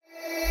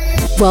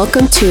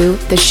Welcome to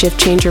the Shift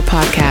Changer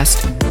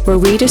podcast, where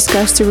we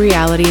discuss the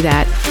reality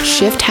that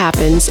shift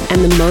happens and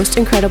the most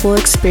incredible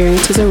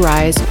experiences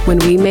arise when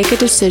we make a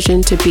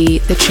decision to be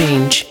the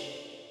change.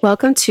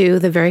 Welcome to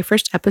the very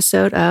first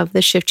episode of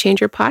the Shift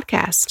Changer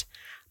podcast.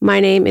 My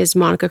name is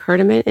Monica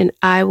Kerdeman, and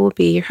I will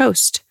be your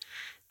host.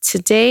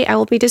 Today, I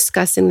will be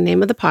discussing the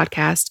name of the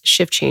podcast,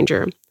 Shift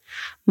Changer.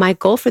 My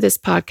goal for this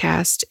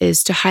podcast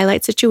is to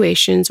highlight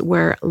situations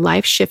where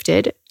life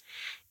shifted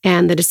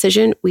and the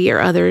decision we or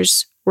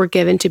others were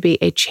given to be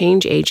a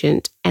change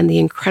agent and the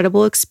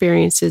incredible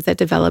experiences that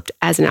developed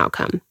as an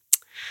outcome.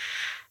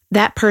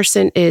 That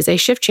person is a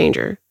shift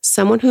changer,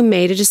 someone who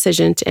made a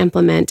decision to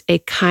implement a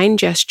kind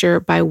gesture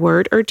by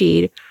word or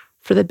deed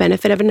for the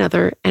benefit of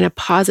another, and a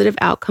positive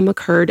outcome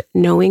occurred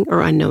knowing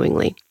or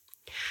unknowingly.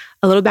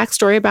 A little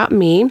backstory about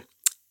me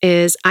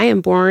is I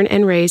am born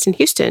and raised in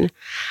Houston.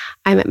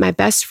 I met my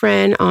best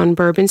friend on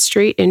Bourbon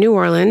Street in New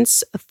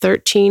Orleans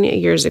 13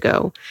 years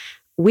ago.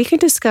 We can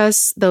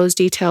discuss those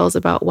details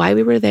about why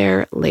we were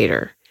there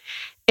later.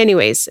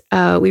 Anyways,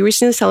 we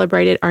recently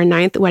celebrated our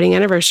 9th wedding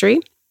anniversary.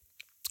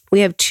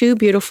 We have 2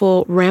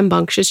 beautiful,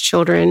 rambunctious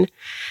children.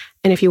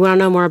 And if you want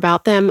to know more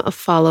about them,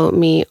 follow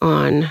me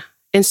on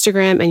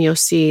Instagram and you'll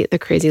see the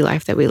crazy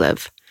life that we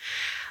live.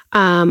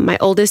 My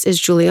oldest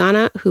is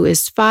Juliana, who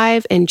is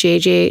 5, and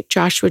JJ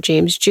Joshua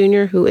James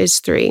Jr., who is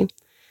 3.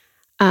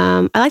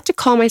 I like to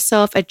call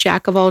myself a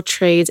jack of all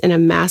trades and a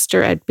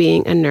master at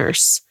being a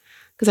nurse,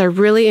 because I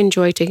really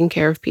enjoy taking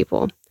care of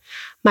people.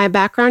 My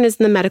background is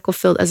in the medical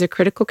field as a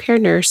critical care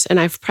nurse, and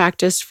I've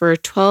practiced for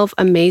 12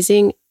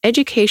 amazing,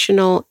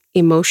 educational,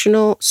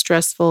 emotional,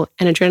 stressful,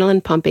 and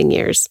adrenaline-pumping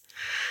years.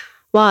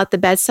 While at the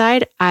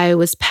bedside, I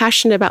was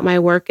passionate about my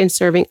work in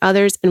serving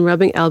others and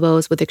rubbing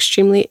elbows with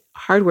extremely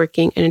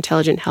hardworking and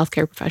intelligent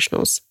healthcare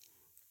professionals.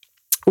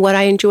 What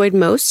I enjoyed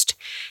most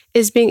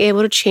is being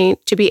able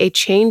to be a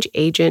change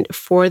agent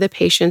for the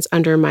patients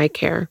under my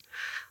care,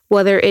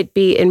 whether it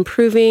be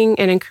improving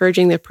and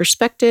encouraging their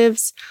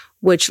perspectives,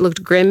 which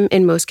looked grim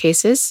in most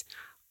cases,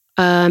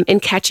 in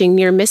catching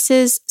near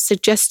misses,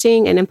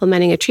 suggesting and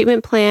implementing a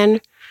treatment plan,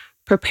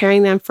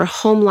 preparing them for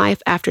home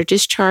life after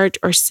discharge,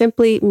 or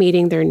simply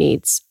meeting their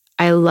needs.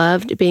 I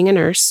loved being a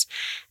nurse,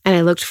 and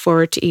I looked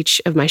forward to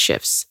each of my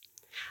shifts.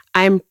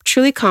 I am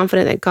truly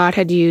confident that God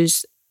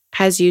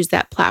has used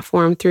that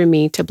platform through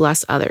me to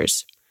bless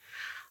others.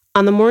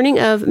 On the morning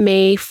of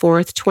May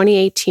 4th,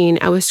 2018,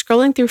 I was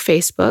scrolling through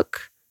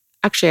Facebook.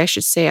 Actually, I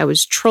should say I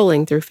was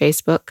trolling through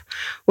Facebook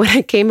when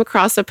I came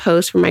across a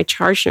post from my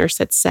charge nurse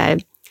that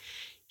said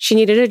she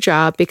needed a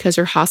job because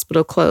her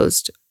hospital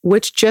closed,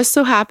 which just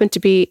so happened to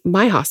be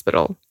my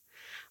hospital.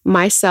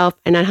 Myself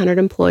and 900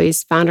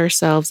 employees found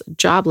ourselves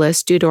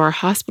jobless due to our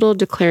hospital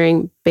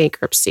declaring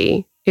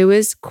bankruptcy. It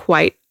was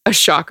quite a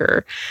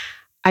shocker.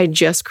 I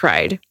just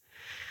cried.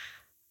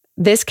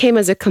 This came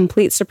as a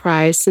complete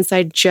surprise since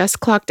I just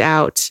clocked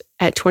out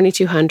at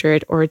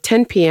 2200 or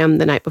 10 p.m.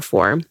 the night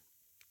before.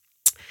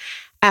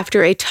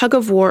 After a tug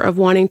of war of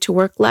wanting to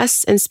work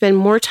less and spend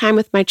more time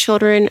with my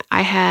children,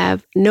 I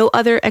have no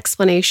other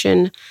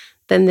explanation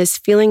than this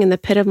feeling in the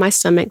pit of my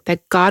stomach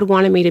that God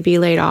wanted me to be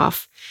laid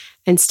off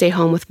and stay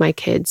home with my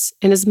kids.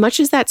 And as much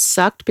as that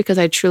sucked because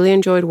I truly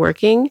enjoyed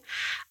working,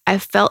 I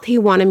felt He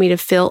wanted me to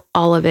feel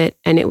all of it.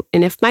 And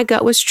if my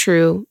gut was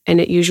true, and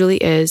it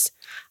usually is,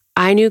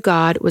 I knew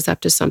God was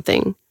up to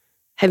something.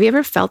 Have you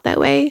ever felt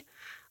that way?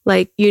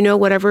 Like,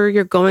 whatever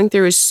you're going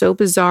through is so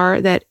bizarre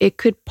that it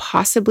could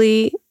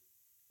possibly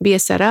be a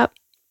setup?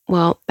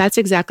 Well, that's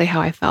exactly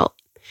how I felt.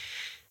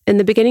 In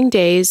the beginning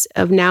days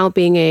of now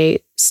being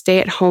a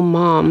stay-at-home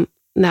mom,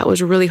 that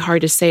was really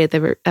hard to say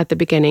at the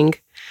beginning,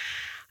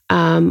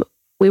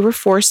 we were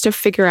forced to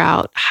figure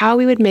out how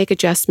we would make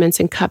adjustments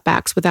and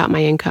cutbacks without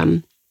my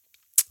income.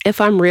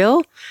 If I'm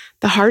real,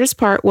 the hardest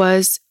part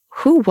was,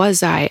 who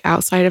was I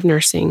outside of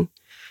nursing?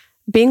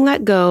 Being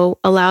let go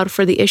allowed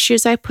for the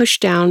issues I pushed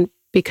down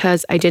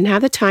because I didn't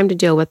have the time to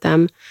deal with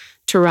them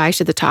to rise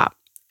to the top.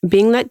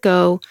 Being let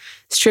go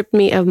stripped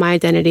me of my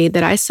identity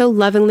that I so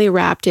lovingly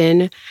wrapped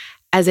in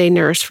as a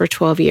nurse for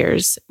 12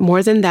 years.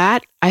 More than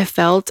that, I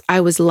felt I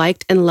was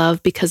liked and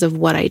loved because of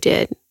what I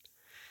did.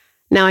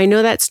 Now, I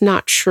know that's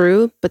not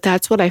true, but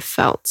that's what I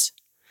felt.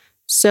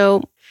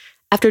 So,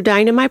 after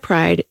dying to my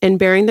pride and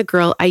bearing the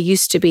girl I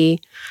used to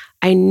be,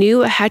 I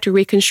knew I had to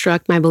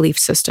reconstruct my belief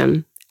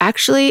system.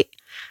 Actually,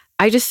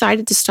 I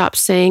decided to stop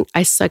saying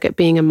I suck at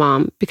being a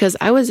mom because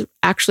I was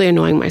actually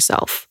annoying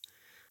myself.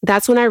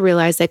 That's when I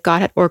realized that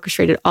God had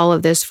orchestrated all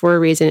of this for a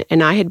reason,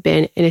 and I had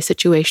been in a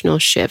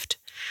situational shift.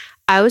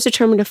 I was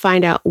determined to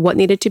find out what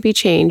needed to be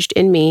changed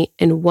in me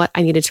and what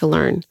I needed to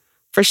learn.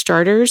 For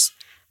starters,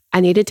 I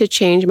needed to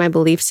change my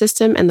belief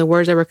system and the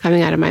words that were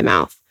coming out of my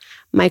mouth.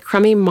 My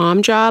crummy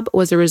mom job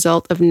was a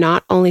result of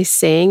not only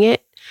saying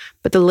it,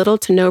 but the little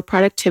to no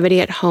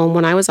productivity at home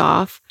when I was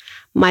off,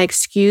 my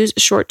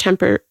excused short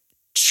temper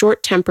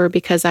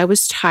because I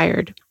was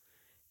tired,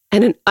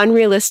 and an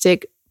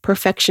unrealistic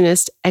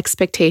perfectionist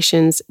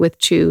expectations with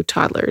 2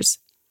 toddlers.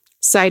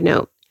 Side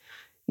note,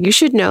 You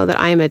should know that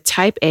I am a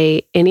type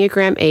A,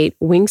 Enneagram 8,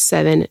 Wing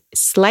 7,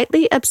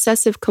 slightly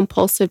obsessive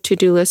compulsive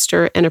to-do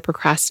lister, and a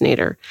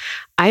procrastinator.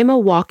 I am a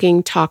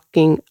walking,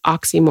 talking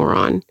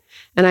oxymoron,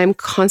 and I'm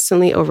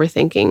constantly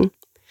overthinking.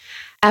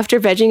 After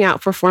vegging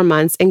out for 4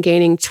 months and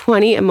gaining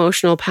 20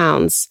 emotional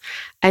pounds,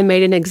 I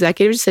made an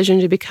executive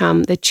decision to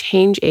become the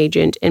change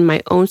agent in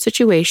my own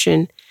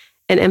situation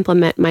and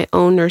implement my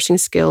own nursing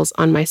skills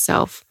on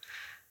myself.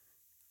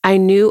 I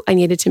knew I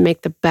needed to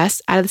make the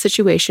best out of the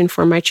situation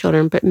for my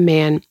children, but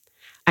man,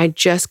 I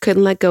just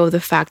couldn't let go of the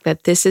fact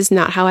that this is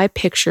not how I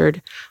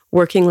pictured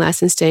working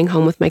less and staying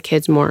home with my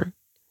kids more.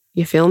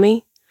 You feel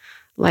me?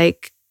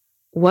 Like,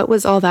 what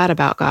was all that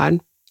about,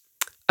 God?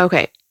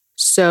 Okay,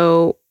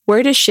 so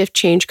where does shift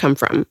change come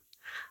from?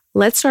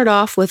 Let's start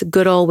off with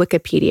good old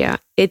Wikipedia.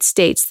 It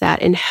states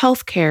that in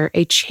healthcare,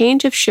 a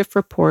change of shift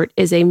report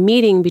is a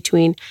meeting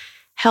between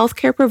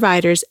healthcare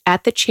providers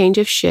at the change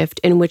of shift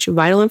in which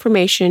vital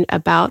information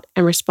about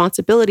and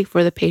responsibility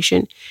for the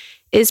patient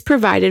is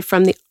provided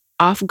from the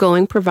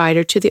offgoing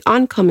provider to the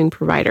oncoming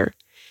provider.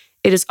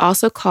 It is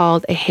also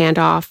called a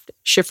handoff,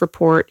 shift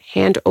report,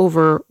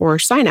 handover, or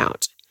sign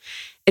out.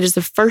 It is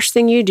the first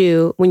thing you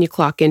do when you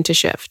clock into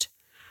shift.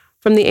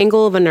 From the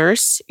angle of a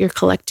nurse, you're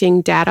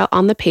collecting data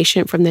on the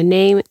patient from the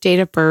name, date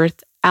of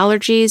birth,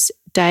 allergies,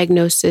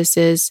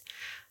 diagnoses,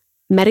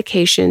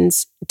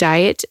 medications,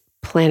 diet,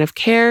 plan of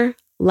care,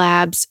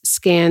 labs,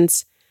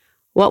 scans,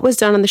 what was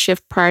done on the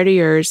shift prior to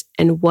yours,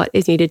 and what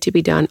is needed to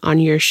be done on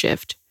your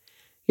shift.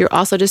 You're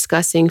also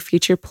discussing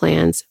future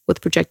plans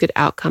with projected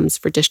outcomes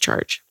for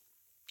discharge.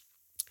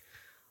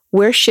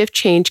 Where shift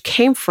change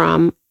came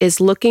from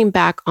is looking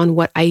back on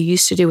what I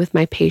used to do with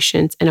my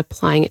patients and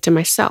applying it to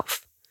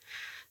myself.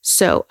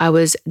 So I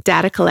was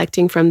data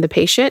collecting from the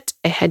patient,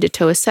 a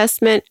head-to-toe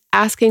assessment,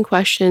 asking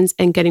questions,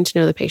 and getting to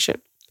know the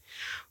patient.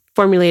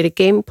 Formulate a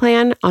game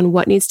plan on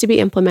what needs to be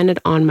implemented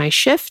on my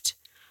shift,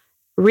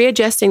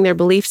 readjusting their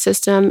belief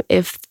system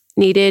if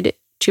needed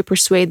to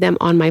persuade them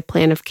on my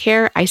plan of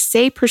care. I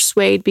say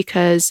persuade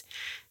because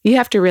you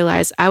have to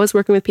realize I was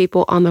working with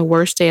people on the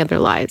worst day of their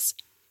lives.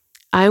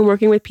 I'm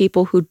working with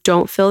people who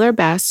don't feel their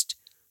best,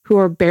 who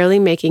are barely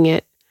making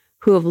it,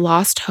 who have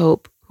lost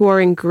hope, who are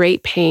in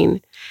great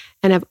pain,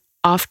 and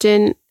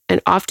often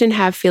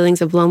have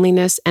feelings of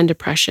loneliness and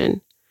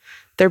depression.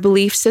 Their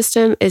belief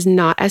system is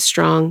not as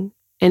strong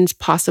and is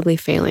possibly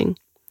failing.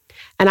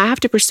 And I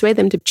have to persuade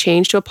them to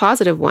change to a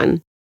positive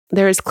one.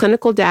 There is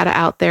clinical data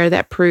out there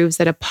that proves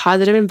that a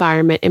positive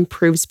environment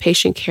improves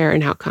patient care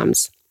and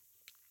outcomes.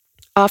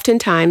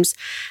 Oftentimes,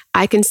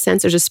 I can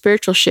sense there's a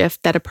spiritual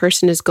shift that a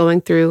person is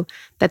going through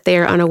that they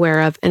are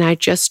unaware of, and I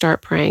just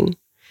start praying.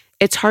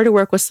 It's hard to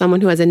work with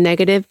someone who has a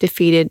negative,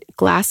 defeated,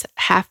 glass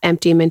half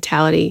empty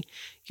mentality.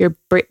 You're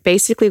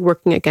basically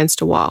working against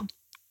a wall.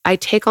 I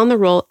take on the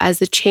role as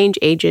the change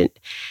agent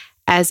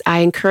as I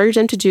encourage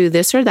them to do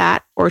this or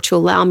that, or to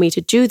allow me to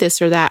do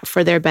this or that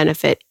for their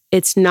benefit.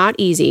 It's not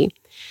easy,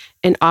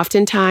 and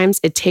oftentimes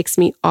it takes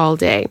me all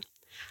day.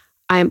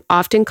 I am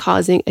often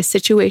causing a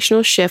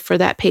situational shift for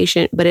that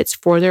patient, but it's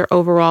for their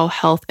overall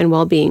health and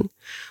well-being.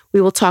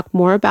 We will talk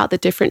more about the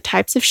different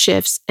types of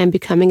shifts and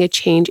becoming a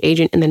change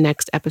agent in the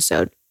next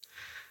episode.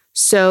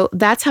 So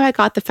that's how I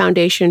got the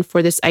foundation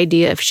for this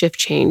idea of shift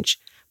change.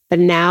 But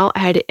now I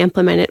had to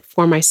implement it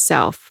for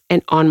myself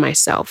and on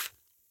myself.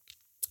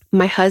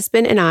 My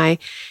husband and I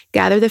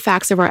gather the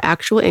facts of our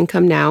actual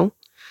income now,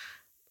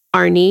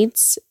 our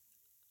needs,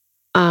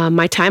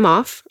 my time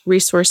off,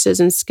 resources,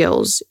 and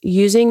skills.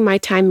 Using my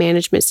time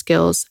management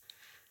skills,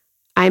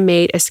 I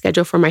made a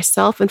schedule for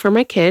myself and for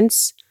my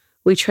kids.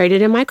 We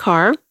traded in my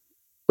car.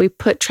 We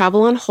put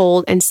travel on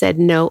hold and said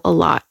no a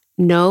lot.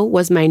 No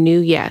was my new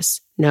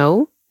yes.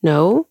 No,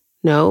 no,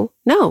 no,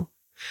 no.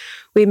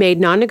 We made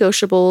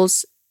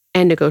non-negotiables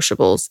and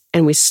negotiables,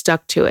 and we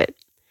stuck to it.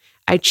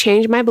 I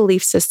changed my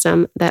belief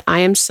system that I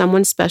am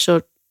someone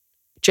special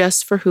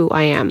just for who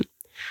I am.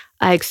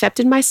 I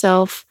accepted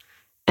myself,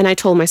 and I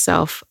told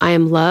myself, I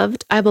am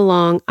loved, I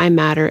belong, I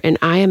matter, and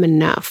I am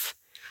enough.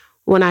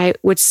 When I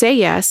would say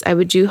yes, I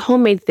would do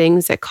homemade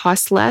things that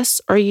cost less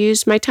or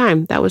use my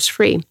time that was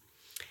free.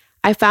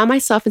 I found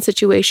myself in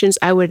situations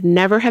I would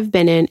never have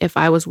been in if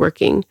I was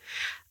working.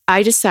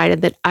 I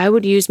decided that I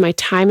would use my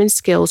time and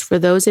skills for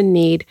those in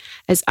need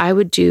as I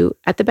would do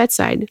at the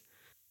bedside.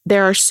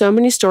 There are so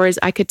many stories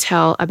I could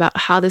tell about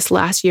how this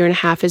last year and a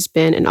half has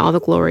been, and all the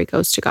glory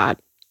goes to God.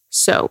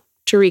 So,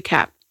 to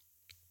recap,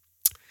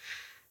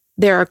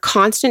 there are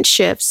constant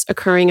shifts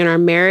occurring in our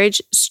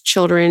marriage,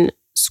 children,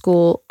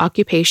 school,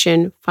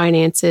 occupation,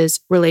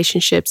 finances,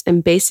 relationships,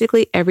 and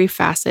basically every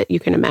facet you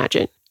can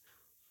imagine.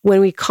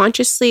 When we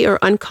consciously or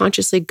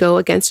unconsciously go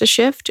against a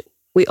shift,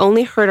 we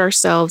only hurt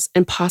ourselves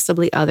and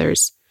possibly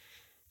others.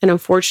 And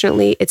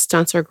unfortunately, it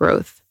stunts our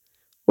growth.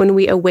 When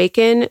we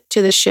awaken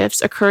to the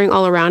shifts occurring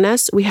all around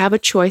us, we have a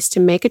choice to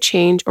make a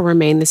change or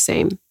remain the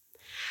same.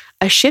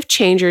 A shift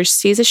changer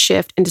sees a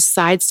shift and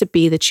decides to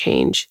be the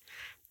change.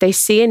 They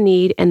see a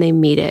need and they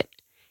meet it.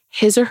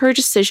 His or her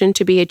decision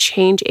to be a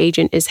change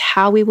agent is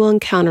how we will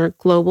encounter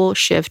global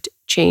shift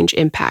change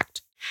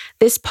impact.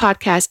 This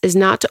podcast is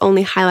not to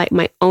only highlight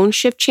my own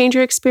shift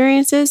changer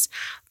experiences,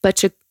 but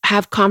to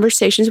have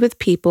conversations with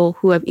people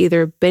who have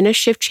either been a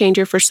shift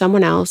changer for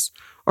someone else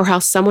or how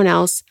someone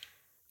else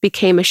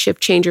became a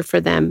shift changer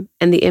for them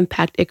and the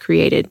impact it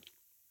created.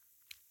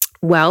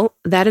 Well,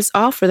 that is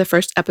all for the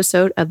first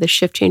episode of the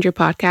Shift Changer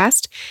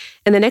podcast.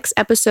 In the next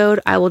episode,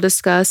 I will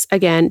discuss,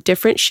 again,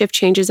 different shift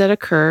changes that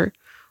occur,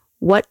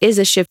 what is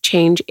a shift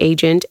change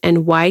agent,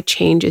 and why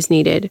change is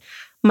needed.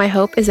 My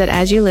hope is that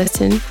as you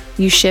listen,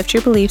 you shift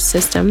your belief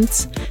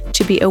systems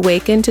to be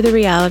awakened to the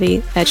reality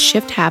that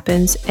shift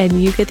happens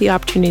and you get the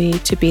opportunity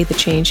to be the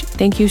change.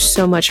 Thank you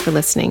so much for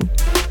listening.